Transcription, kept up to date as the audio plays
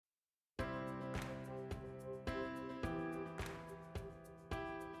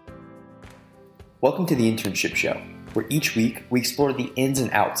Welcome to the Internship Show, where each week we explore the ins and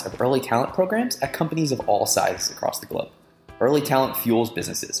outs of early talent programs at companies of all sizes across the globe. Early talent fuels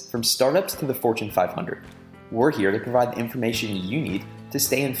businesses, from startups to the Fortune 500. We're here to provide the information you need to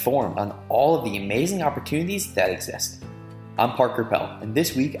stay informed on all of the amazing opportunities that exist. I'm Parker Pell, and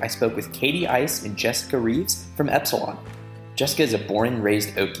this week I spoke with Katie Ice and Jessica Reeves from Epsilon. Jessica is a born and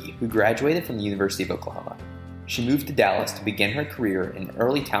raised Okie who graduated from the University of Oklahoma. She moved to Dallas to begin her career in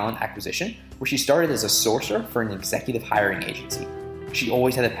early talent acquisition, where she started as a sourcer for an executive hiring agency. She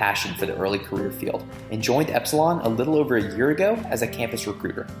always had a passion for the early career field and joined Epsilon a little over a year ago as a campus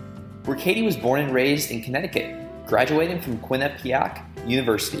recruiter. Where Katie was born and raised in Connecticut, graduating from Quinnipiac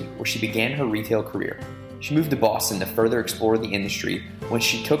University, where she began her retail career. She moved to Boston to further explore the industry when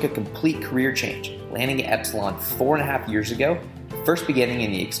she took a complete career change, landing at Epsilon 4.5 years ago, first beginning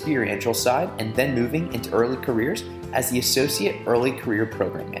in the experiential side and then moving into early careers as the Associate Early Career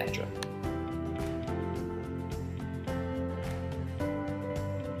Program Manager.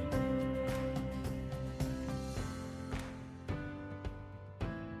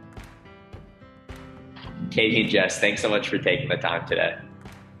 Katie and Jess, thanks so much for taking the time today.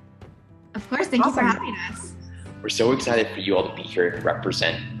 Of course, thank you for having us. We're so excited for you all to be here and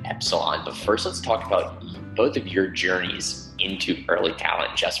represent Epsilon. But first, let's talk about both of your journeys into early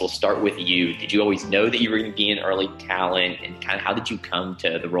talent. Jess, we'll start with you. Did you always know that you were going to be in early talent, and kind of how did you come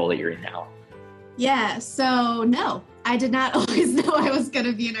to the role that you're in now? Yeah, so no, I did not always know I was going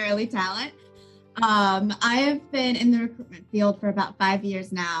to be in early talent. I have been in the recruitment field for about 5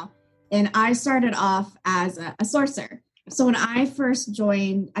 years now, and I started off as a sourcer. So when I first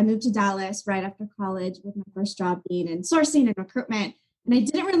joined, I moved to Dallas right after college with my first job being in sourcing and recruitment. And I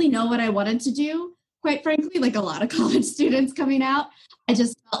didn't really know what I wanted to do, quite frankly, like a lot of college students coming out. I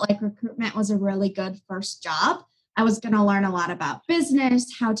just felt like recruitment was a really good first job. I was going to learn a lot about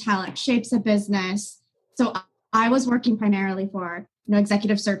business, how talent shapes a business. So I was working primarily for an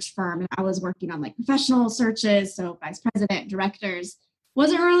executive search firm, and I was working on like professional searches, so vice president, directors.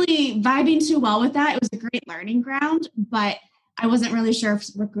 Wasn't really vibing too well with that. It was a great learning ground, but I wasn't really sure if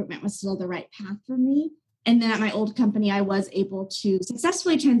recruitment was still the right path for me. And then at my old company, I was able to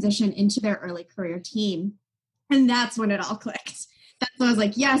successfully transition into their early career team. And that's when it all clicked. That's when I was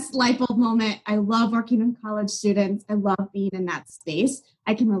like, yes, light bulb moment. I love working with college students. I love being in that space.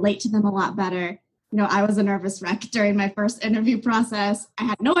 I can relate to them a lot better. You know, I was a nervous wreck during my first interview process. I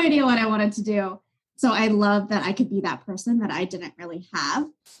had no idea what I wanted to do. So I love that I could be that person that I didn't really have.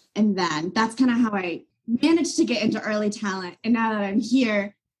 And then that's kind of how I managed to get into early talent. And now that I'm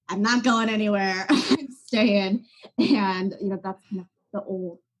here, I'm not going anywhere. I'm staying. And, you know, that's kind of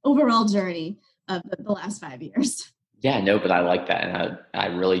the overall journey of the last 5 years. Yeah, no, but I like that. And I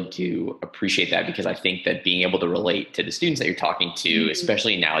really do appreciate that, because I think that being able to relate to the students that you're talking to,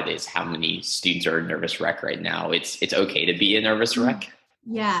 especially nowadays, how many students are a nervous wreck right now. It's okay to be a nervous wreck.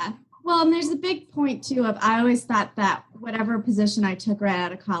 Yeah. Well, and there's a big point, too, of I always thought that whatever position I took right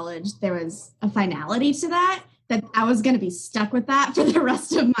out of college, there was a finality to that I was going to be stuck with that for the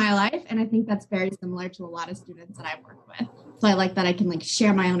rest of my life. And I think that's very similar to a lot of students that I work with. So I like that I can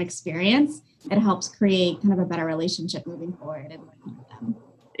share my own experience. It helps create kind of a better relationship moving forward and working with them.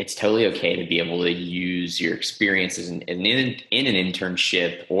 It's totally okay to be able to use your experiences in an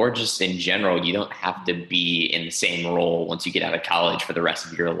internship, or just in general. You don't have to be in the same role once you get out of college for the rest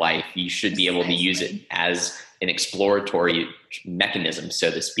of your life. You should be able to use it as an exploratory mechanism,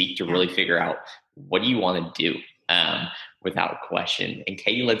 so to speak, to really figure out what do you want to do, without question. And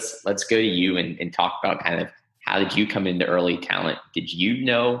Katie, let's go to you and talk about kind of how did you come into early talent? Did you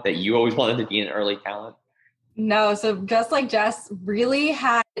know that you always wanted to be in early talent? No, so just like Jess, really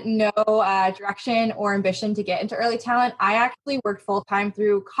had no direction or ambition to get into early talent. I actually worked full-time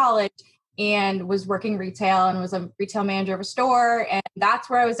through college and was working retail and was a retail manager of a store. And that's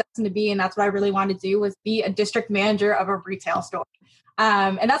where I was destined to be. And that's what I really wanted to do, was be a district manager of a retail store.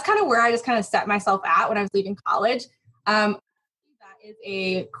 And that's kind of where I just kind of set myself at when I was leaving college. That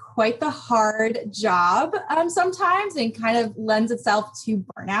is quite the hard job sometimes, and kind of lends itself to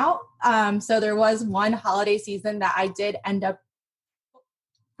burnout. So there was one holiday season that I did end up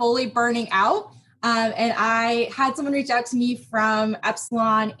fully burning out. And I had someone reach out to me from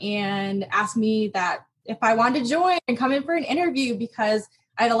Epsilon and ask me that if I wanted to join and come in for an interview, because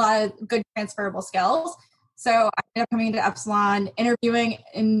I had a lot of good transferable skills. So I ended up coming into Epsilon, interviewing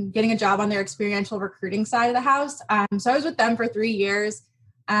and getting a job on their experiential recruiting side of the house. So I was with them for 3 years.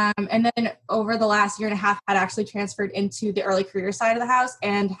 And then over the last year and a half, I'd actually transferred into the early career side of the house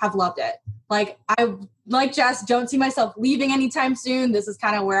and have loved it. I, like Jess, don't see myself leaving anytime soon. This is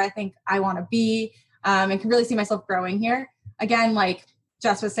kind of where I think I want to be, and can really see myself growing here. Again,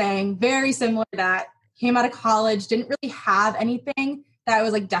 Jess was saying, very similar to that. Came out of college, didn't really have anything that I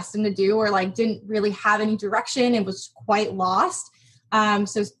was like destined to do, or like didn't really have any direction and was quite lost.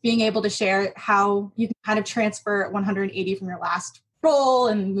 So being able to share how you can kind of transfer 180 from your last role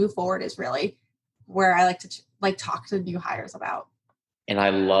and move forward is really where I like to talk to new hires about. And I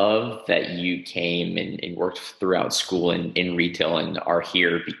love that you came and worked throughout school in retail and are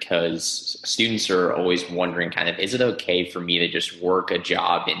here, because students are always wondering kind of, is it okay for me to just work a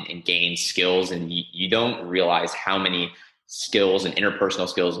job and gain skills? And you don't realize how many skills and interpersonal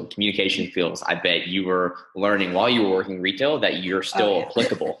skills and communication skills I bet you were learning while you were working retail that you're still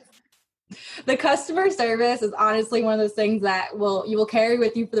applicable. The customer service is honestly one of those things that you will carry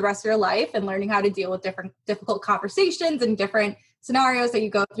with you for the rest of your life, and learning how to deal with different difficult conversations and different scenarios that you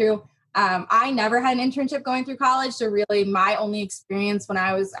go through. I never had an internship going through college. So really my only experience when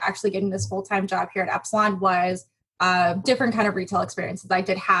I was actually getting this full-time job here at Epsilon was different kind of retail experiences I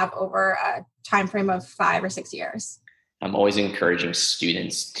did have over a time frame of 5 or 6 years. I'm always encouraging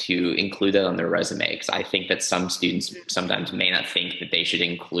students to include that on their resume, because I think that some students sometimes may not think that they should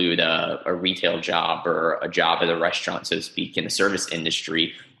include a retail job or a job at a restaurant, so to speak, in the service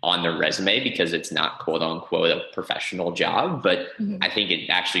industry on their resume, because it's not quote unquote a professional job. But I think it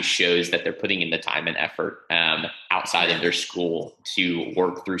actually shows that they're putting in the time and effort outside of their school to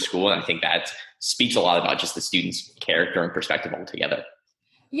work through school. And I think that speaks a lot about just the student's character and perspective altogether.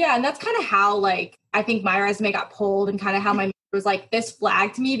 Yeah. And that's kind of how I think my resume got pulled, and kind of how my manager was like, this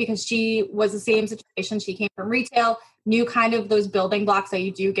flagged me, because she was the same situation. She came from retail, knew kind of those building blocks that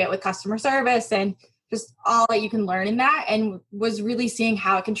you do get with customer service and just all that you can learn in that, and was really seeing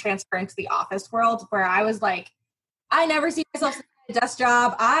how it can transfer into the office world, where I was like, I never see myself in a desk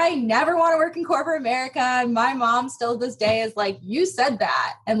job. I never want to work in corporate America. And my mom still to this day is like, you said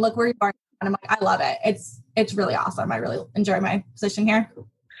that, and look where you are. And I'm like, I love it. It's really awesome. I really enjoy my position here.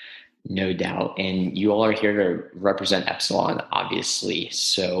 No doubt. And you all are here to represent Epsilon, obviously.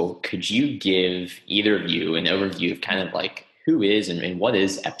 So could you give either of you an overview of kind of like who is and what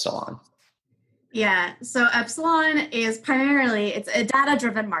is Epsilon? Yeah, so Epsilon is it's a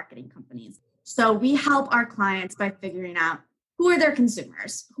data-driven marketing company. So we help our clients by figuring out who are their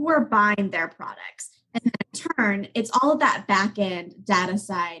consumers, who are buying their products. And then in turn, it's all of that back-end data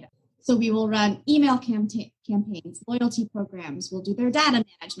side. So we will run email campaigns, loyalty programs, we'll do their data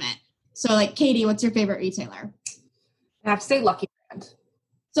management. So like, Katie, what's your favorite retailer? I have to say Lucky Brand.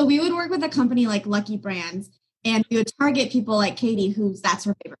 So we would work with a company like Lucky Brands, and we would target people like Katie, that's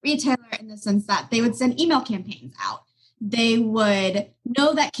her favorite retailer, in the sense that they would send email campaigns out. They would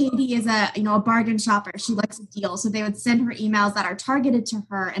know that Katie is a bargain shopper. She likes a deal. So they would send her emails that are targeted to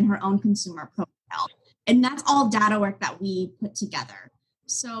her and her own consumer profile. And that's all data work that we put together.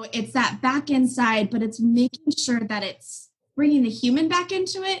 So it's that back end side, but it's making sure that it's bringing the human back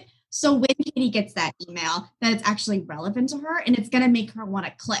into it. So when Katie gets that email, that it's actually relevant to her, and it's going to make her want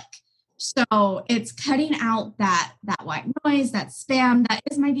to click. So it's cutting out that white noise, that spam that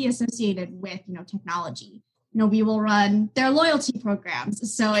might be associated with, technology. We will run their loyalty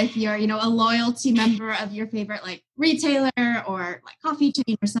programs. So if you're, a loyalty member of your favorite like retailer or like coffee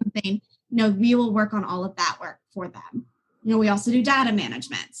chain or something, we will work on all of that work for them. We also do data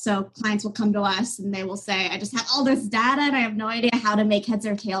management. So clients will come to us and they will say, I just have all this data and I have no idea how to make heads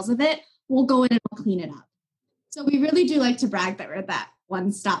or tails of it. We'll go in and we'll clean it up. So we really do like to brag that we're that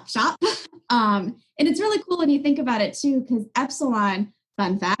one-stop shop. And it's really cool when you think about it too, because Epsilon,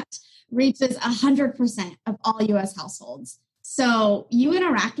 fun fact, reaches 100% of all US households. So you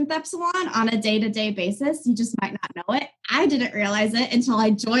interact with Epsilon on a day-to-day basis. You just might not know it. I didn't realize it until I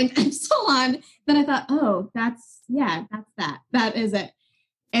joined Epsilon. Then I thought, oh, that's that. That is it.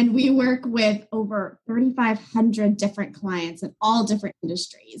 And we work with over 3,500 different clients in all different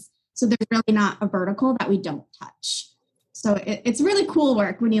industries. So there's really not a vertical that we don't touch. So it's really cool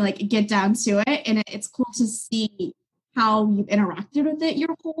work when you get down to it. And it's cool to see how you've interacted with it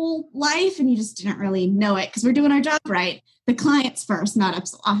your whole life and you just didn't really know it, because we're doing our job right. The clients first, not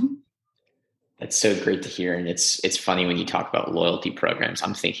Epsilon. That's so great to hear. And it's funny when you talk about loyalty programs.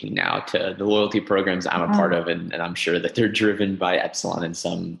 I'm thinking now to the loyalty programs I'm a part of, and I'm sure that they're driven by Epsilon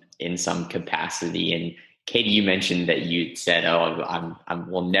in some capacity. And Katie, you mentioned that you said, I'm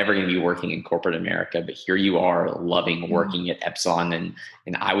never going to be working in corporate America, but here you are loving working at Epsilon. And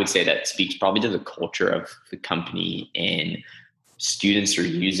I would say that speaks probably to the culture of the company, and students are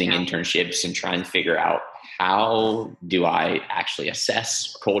using internships and trying to figure out, how do I actually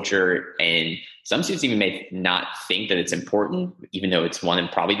assess culture? And some students even may not think that it's important, even though it's one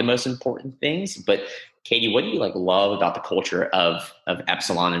of probably the most important things. But Katie, what do you love about the culture of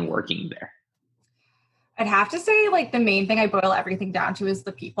Epsilon and working there? I'd have to say like the main thing I boil everything down to is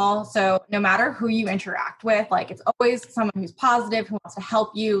the people. So no matter who you interact with, like it's always someone who's positive, who wants to help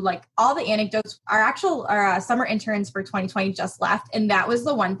you. Like all the anecdotes, our summer interns for 2020 just left. And that was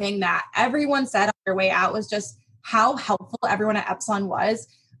the one thing that everyone said on their way out was just how helpful everyone at Epsilon was.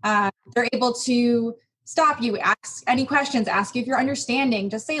 They're able to stop you, ask any questions, ask you if you're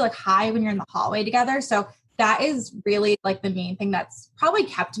understanding, just say like hi when you're in the hallway together. So that is really like the main thing that's probably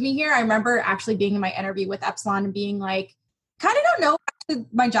kept me here. I remember actually being in my interview with Epsilon and being like, kind of don't know if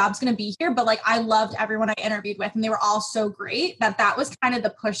my job's going to be here, but like I loved everyone I interviewed with and they were all so great that was kind of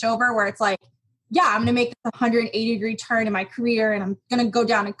the pushover where it's like, yeah, I'm going to make this 180 degree turn in my career and I'm going to go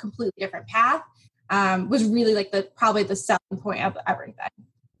down a completely different path. Was really like probably the selling point of everything.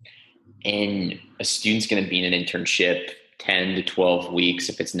 And a student's going to be in an internship 10 to 12 weeks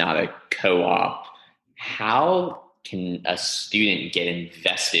if it's not a co-op. How can a student get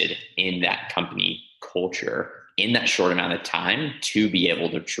invested in that company culture in that short amount of time to be able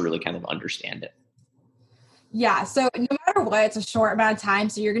to truly kind of understand it? Yeah. So no matter what, it's a short amount of time.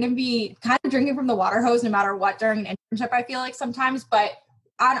 So you're going to be kind of drinking from the water hose no matter what during an internship, I feel like sometimes. But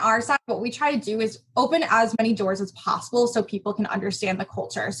on our side, what we try to do is open as many doors as possible so people can understand the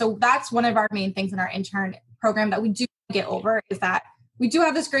culture. So that's one of our main things in our intern program that we do get over is that we do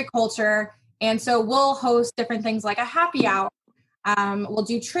have this great culture. And so we'll host different things like a happy hour. We'll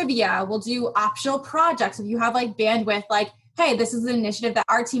do trivia. We'll do optional projects. If you have like bandwidth, like, hey, this is an initiative that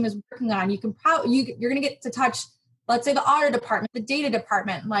our team is working on. You're going to get to touch, let's say the audit department, the data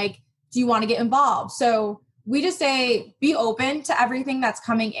department. Like, do you want to get involved? So we just say, be open to everything that's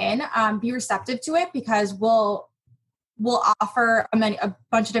coming in, be receptive to it because we'll offer a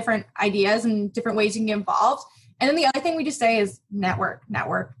bunch of different ideas and different ways you can get involved. And then the other thing we just say is network.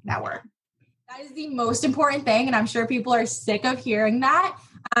 That is the most important thing. And I'm sure people are sick of hearing that.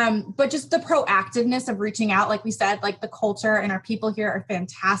 But just the proactiveness of reaching out, like we said, like the culture and our people here are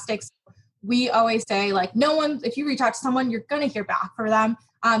fantastic. So we always say like, if you reach out to someone, you're going to hear back from them.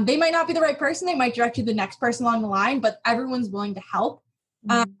 They might not be the right person. They might direct you to the next person along the line, but everyone's willing to help.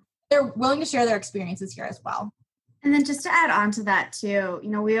 They're willing to share their experiences here as well. And then just to add on to that too,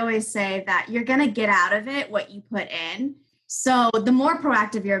 we always say that you're going to get out of it what you put in. So the more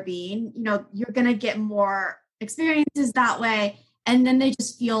proactive you're being, you're going to get more experiences that way. And then they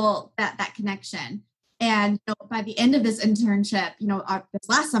just feel that connection. And by the end of this internship, this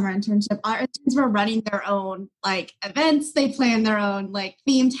last summer internship, our interns were running their own like events. They planned their own like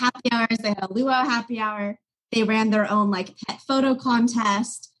themed happy hours. They had a luau happy hour. They ran their own like pet photo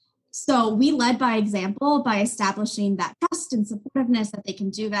contest. So we led by example by establishing that trust and supportiveness that they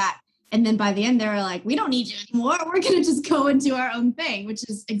can do that. And then by the end, they were like, we don't need you anymore. We're going to just go and do our own thing, which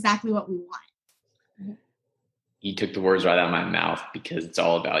is exactly what we want. You took the words right out of my mouth because it's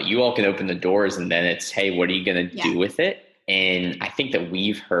all about you all can open the doors and then it's, hey, what are you going to do with it? And I think that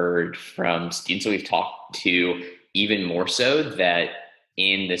we've heard from students that we've talked to even more so that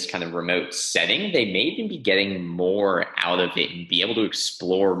in this kind of remote setting, they may even be getting more out of it and be able to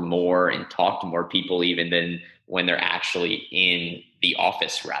explore more and talk to more people even than when they're actually in the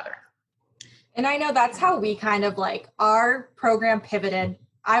office rather. And I know that's how we kind of like our program pivoted.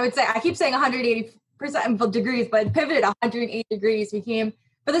 I would say, I keep saying 180% degrees, but pivoted 180 degrees. We came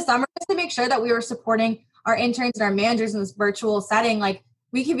for the summer just to make sure that we were supporting our interns and our managers in this virtual setting. Like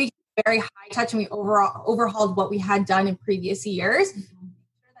we can be very high touch and we overhauled what we had done in previous years. Mm-hmm.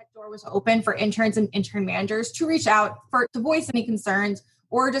 That door was open for interns and intern managers to reach out to voice any concerns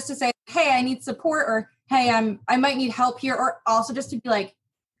or just to say, hey, I need support or hey, I might need help here. Or also just to be like,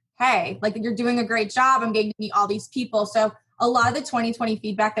 hey, like you're doing a great job. I'm getting to meet all these people. So a lot of the 2020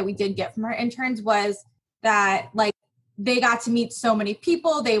 feedback that we did get from our interns was that like they got to meet so many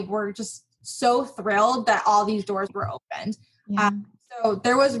people. They were just so thrilled that all these doors were opened. Yeah. So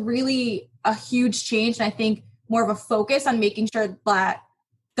there was really a huge change. And I think more of a focus on making sure that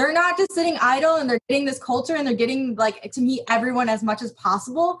they're not just sitting idle and they're getting this culture and they're getting like to meet everyone as much as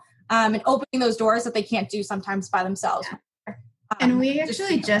possible and opening those doors that they can't do sometimes by themselves. Yeah. And we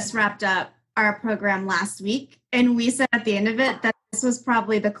actually just wrapped up our program last week. And we said at the end of it that this was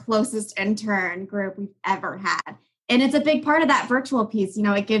probably the closest intern group we've ever had. And it's a big part of that virtual piece.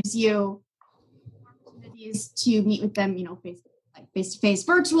 It gives you opportunities to meet with them, face to face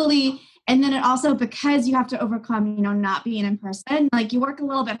virtually. And then it also, because you have to overcome, not being in person, like you work a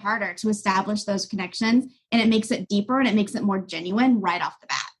little bit harder to establish those connections and it makes it deeper and it makes it more genuine right off the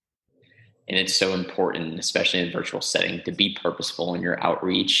bat. And it's so important, especially in a virtual setting, to be purposeful in your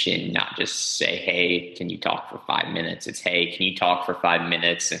outreach and not just say, hey, can you talk for 5 minutes? It's, hey, can you talk for 5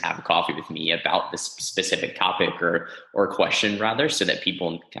 minutes and have a coffee with me about this specific topic or question rather, so that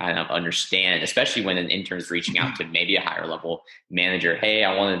people kind of understand, especially when an intern is reaching out to maybe a higher level manager, hey,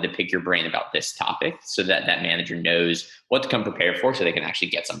 I wanted to pick your brain about this topic, so that that manager knows what to come prepared for, so they can actually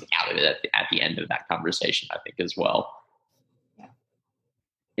get something out of it at the end of that conversation, I think, as well.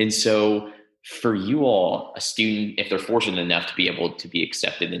 And so for you all, a student, if they're fortunate enough to be able to be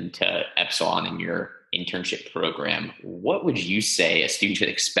accepted into Epsilon in your internship program, what would you say a student should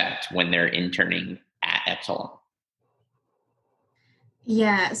expect when they're interning at Epsilon?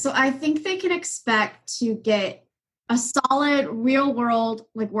 Yeah, so I think they can expect to get a solid real world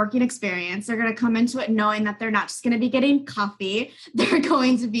like working experience. They're going to come into it knowing that they're not just going to be getting coffee. They're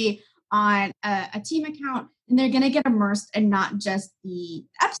going to be on a team account, and they're going to get immersed in not just the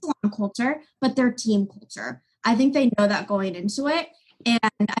Epsilon culture, but their team culture. I think they know that going into it. And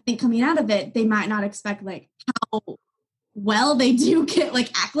I think coming out of it, they might not expect like how well they do get like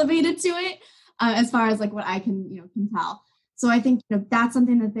acclimated to it, as far as like what I can, can tell. So I think, that's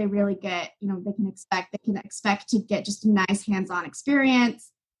something that they really get, they can expect to get just a nice hands-on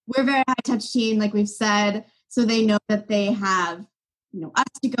experience. We're a very high touch team, like we've said, so they know that they have, us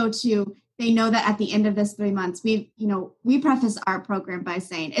to go to. They know that at the end of this 3 months, we preface our program by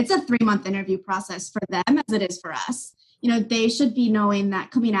saying it's a 3-month interview process for them as it is for us. They should be knowing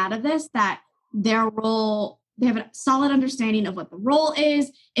that coming out of this, that their role, they have a solid understanding of what the role is,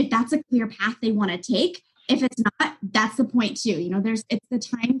 if that's a clear path they want to take. If it's not, that's the point too. It's the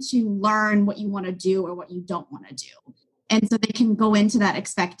time to learn what you want to do or what you don't want to do. And so they can go into that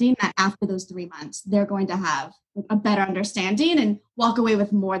expecting that after those 3 months, they're going to have a better understanding and walk away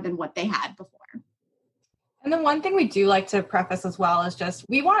with more than what they had before. And then one thing we do like to preface as well is just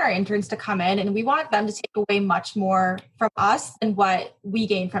we want our interns to come in and we want them to take away much more from us than what we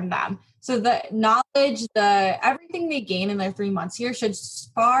gain from them. So the knowledge, everything they gain in their 3 months here should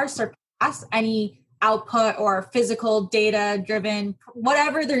far surpass any output or physical data driven,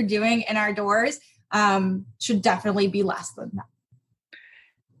 whatever they're doing in our doors, should definitely be less than that.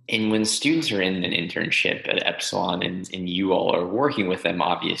 And when students are in an internship at Epsilon and you all are working with them,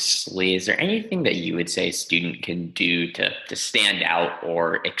 obviously, is there anything that you would say a student can do to stand out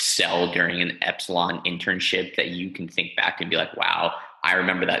or excel during an Epsilon internship that you can think back and be like, wow, I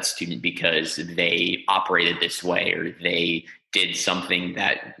remember that student because they operated this way or they did something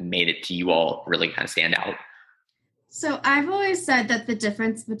that made it to you all really kind of stand out? So I've always said that the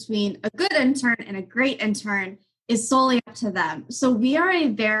difference between a good intern and a great intern is solely up to them. So we are a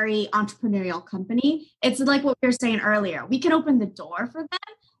very entrepreneurial company. It's like what we were saying earlier. We can open the door for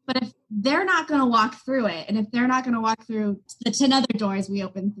them, but if they're not going to walk through it, and if they're not going to walk through the 10 other doors we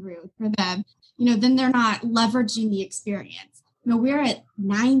open through for them, then they're not leveraging the experience. We're a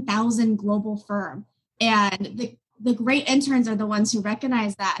 9,000 global firm, and the great interns are the ones who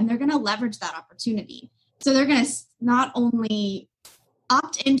recognize that, and they're going to leverage that opportunity. So they're going to not only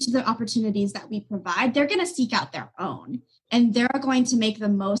opt into the opportunities that we provide, they're going to seek out their own, and they're going to make the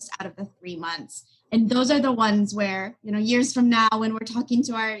most out of the 3 months. And those are the ones where, years from now, when we're talking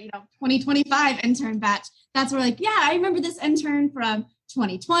to our, 2025 intern batch, that's where like, yeah, I remember this intern from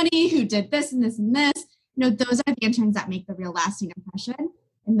 2020 who did this and this and this. Those are the interns that make the real lasting impression.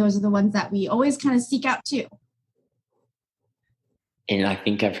 And those are the ones that we always kind of seek out too. And I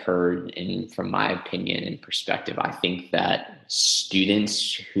think I've heard, and from my opinion and perspective, I think that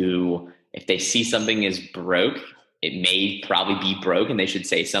students who, if they see something is broke, it may probably be broke and they should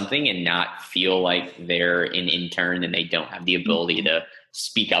say something and not feel like they're an intern and they don't have the ability to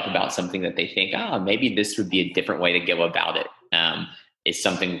speak up about something that they think, maybe this would be a different way to go about it. Is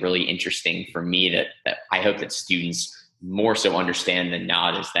something really interesting for me that I hope that students more so understand than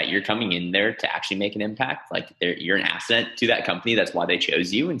not, is that you're coming in there to actually make an impact. Like you're an asset to that company. That's why they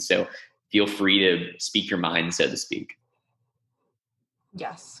chose you. And so feel free to speak your mind, so to speak.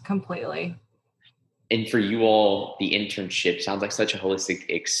 Yes, completely. And for you all, the internship sounds like such a holistic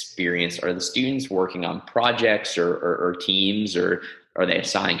experience. Are the students working on projects or teams, or are they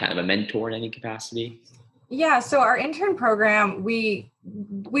assigned kind of a mentor in any capacity? Yeah, so our intern program, we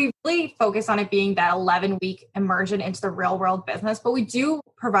really focus on it being that 11-week immersion into the real world business, but we do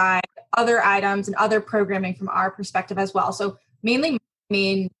provide other items and other programming from our perspective as well. So mainly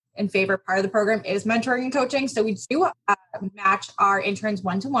main and favorite part of the program is mentoring and coaching. So we do match our interns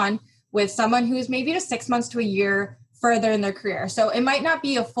one-to-one with someone who is maybe just 6 months to a year further in their career. So it might not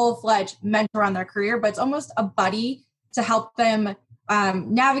be a full-fledged mentor on their career, but it's almost a buddy to help them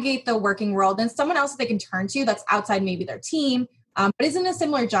navigate the working world, and someone else that they can turn to that's outside maybe their team but isn't a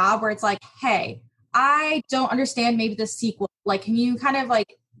similar job where it's like, hey, I don't understand maybe the sequel. Like, can you kind of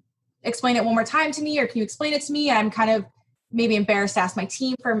like explain it one more time to me, or can you explain it to me? I'm kind of maybe embarrassed to ask my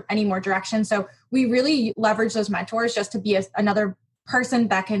team for any more direction. So we really leverage those mentors just to be another person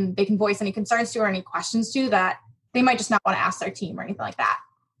that they can voice any concerns to or any questions to that they might just not want to ask their team or anything like that.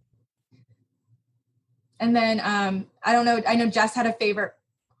 And then I don't know, I know Jess had a favorite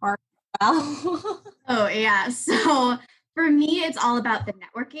part as well. Oh yeah. So for me, it's all about the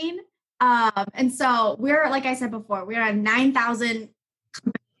networking. And so we're, like I said before, we're a 9,000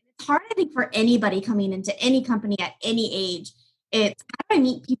 company. It's hard, I think, for anybody coming into any company at any age. It's how do I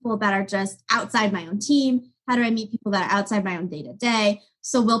meet people that are just outside my own team? How do I meet people that are outside my own day to day?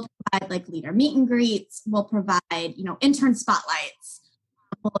 So we'll provide like leader meet and greets. We'll provide, intern spotlights.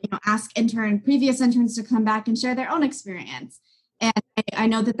 We'll, ask previous interns to come back and share their own experience. And I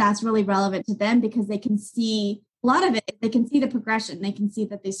know that that's really relevant to them because they can see a lot of it. They can see the progression. They can see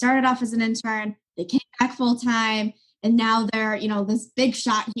that they started off as an intern, they came back full time, and now they're, this big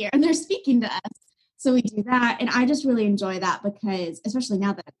shot here and they're speaking to us. So we do that. And I just really enjoy that because, especially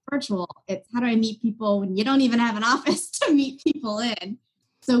now that it's virtual, it's how do I meet people when you don't even have an office to meet people in?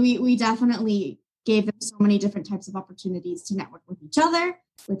 So we definitely gave them so many different types of opportunities to network with each other,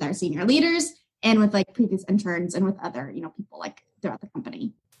 with our senior leaders, and with like previous interns and with other, people like throughout the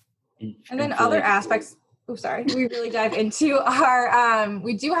company. And then other aspects, we really dive into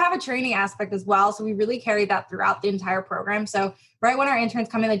we do have a training aspect as well. So we really carry that throughout the entire program. So right when our interns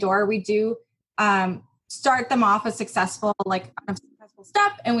come in the door, we do start them off a successful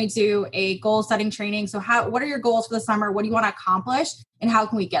step, and we do a goal setting training. So what are your goals for the summer? What do you want to accomplish, and how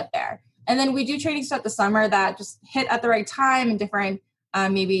can we get there? And then we do trainings throughout the summer that just hit at the right time, and different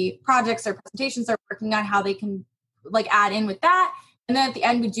maybe projects or presentations they're working on, how they can add in with that. And then at the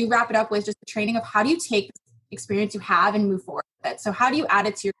end, we do wrap it up with just the training of how do you take the experience you have and move forward with it. So how do you add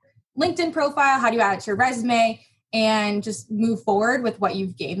it to your LinkedIn profile? How do you add it to your resume? And just move forward with what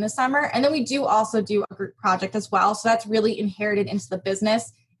you've gained this summer. And then we do also do a group project as well. So that's really inherited into the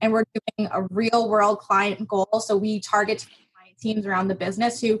business. And we're doing a real world client goal. So we target client teams around the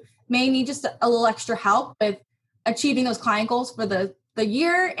business who may need just a little extra help with achieving those client goals for the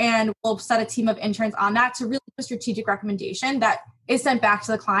year. And we'll set a team of interns on that to really do a strategic recommendation that is sent back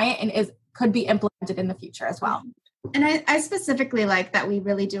to the client and could be implemented in the future as well. And I specifically like that we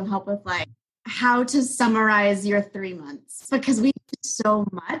really do help with how to summarize your 3 months, because we do so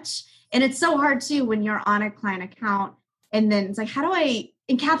much. And it's so hard too when you're on a client account, and then it's like, how do I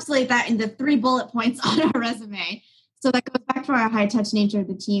encapsulate that into 3 bullet points on a resume? So that goes back to our high touch nature of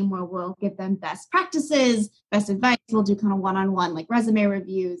the team, where we'll give them best practices, best advice. We'll do kind of one-on-one resume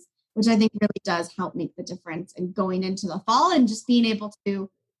reviews, which I think really does help make the difference in going into the fall and just being able to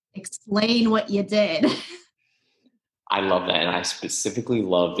explain what you did. I love that. And I specifically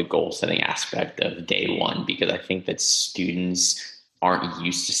love the goal setting aspect of day one, because I think that students aren't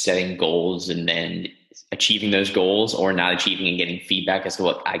used to setting goals and then achieving those goals or not achieving and getting feedback as to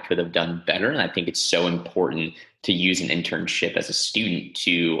what I could have done better. And I think it's so important to use an internship as a student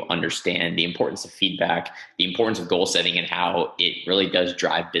to understand the importance of feedback, the importance of goal setting, and how it really does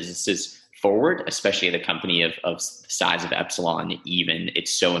drive businesses forward, especially at a company of the size of Epsilon. Even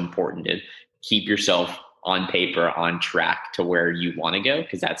it's so important to keep yourself on paper, on track to where you want to go.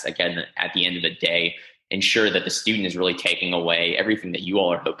 Because that's, again, at the end of the day, ensure that the student is really taking away everything that you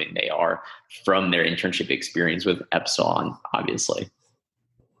all are hoping they are from their internship experience with Epsilon, obviously.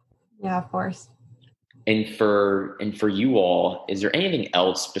 Yeah, of course. And for you all, is there anything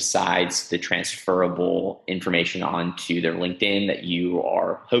else besides the transferable information onto their LinkedIn that you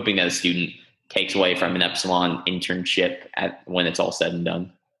are hoping that a student takes away from an Epsilon internship when it's all said and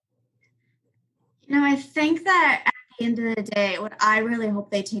done? I think that at the end of the day, what I really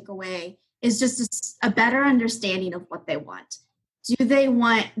hope they take away is just a better understanding of what they want. Do they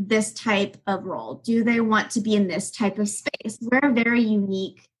want this type of role? Do they want to be in this type of space? We're very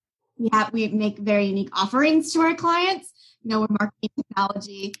unique. We make very unique offerings to our clients. We're marketing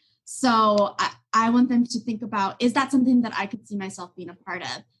technology. So I want them to think about, is that something that I could see myself being a part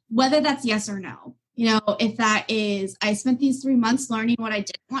of? Whether that's yes or no. If that is, I spent these 3 months learning what I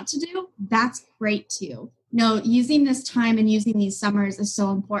didn't want to do, that's great too. Using this time and using these summers is so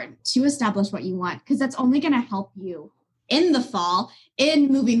important to establish what you want, because that's only going to help you in the fall in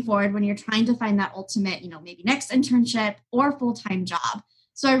moving forward when you're trying to find that ultimate, maybe next internship or full-time job.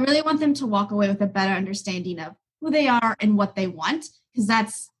 So I really want them to walk away with a better understanding of who they are and what they want, because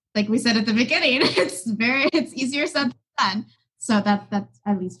that's, like we said at the beginning, it's easier said than done. So that's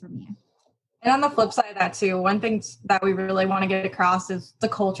at least for me. And on the flip side of that too, one thing that we really want to get across is the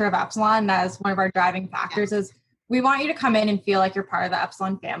culture of Epsilon as one of our driving factors is we want you to come in and feel like you're part of the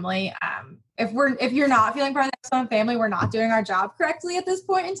Epsilon family. If you're not feeling part of the Epsilon family, we're not doing our job correctly at this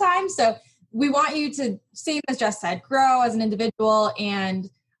point in time. So we want you to, same as Jess said, grow as an individual and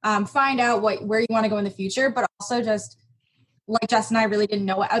find out where you want to go in the future, but also just like Jess and I really didn't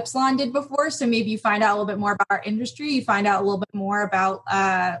know what Epsilon did before. So maybe you find out a little bit more about our industry. You find out a little bit more about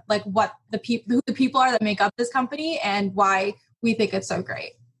who the people are that make up this company and why we think it's so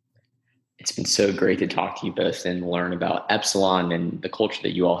great. It's been so great to talk to you both and learn about Epsilon and the culture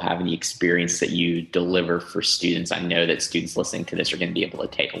that you all have and the experience that you deliver for students. I know that students listening to this are going to be able to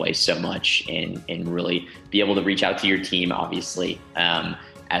take away so much and really be able to reach out to your team, obviously,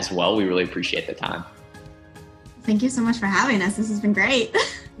 as well. We really appreciate the time. Thank you so much for having us. This has been great.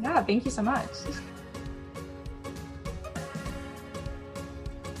 Yeah, thank you so much.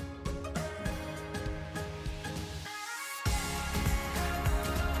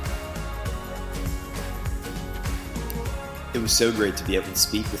 It was so great to be able to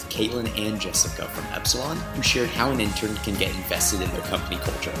speak with Caitlin and Jessica from Epsilon, who shared how an intern can get invested in their company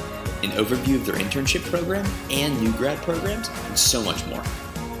culture, an overview of their internship program and new grad programs, and so much more.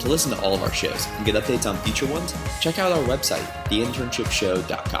 To listen to all of our shows and get updates on future ones, check out our website,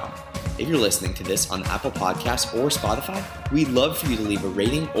 theinternshipshow.com. If you're listening to this on Apple Podcasts or Spotify, we'd love for you to leave a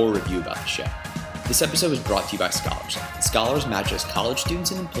rating or review about the show. This episode was brought to you by Scholars. Scholars matches college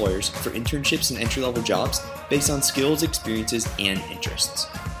students and employers for internships and entry-level jobs based on skills, experiences, and interests.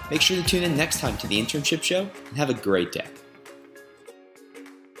 Make sure to tune in next time to The Internship Show and have a great day.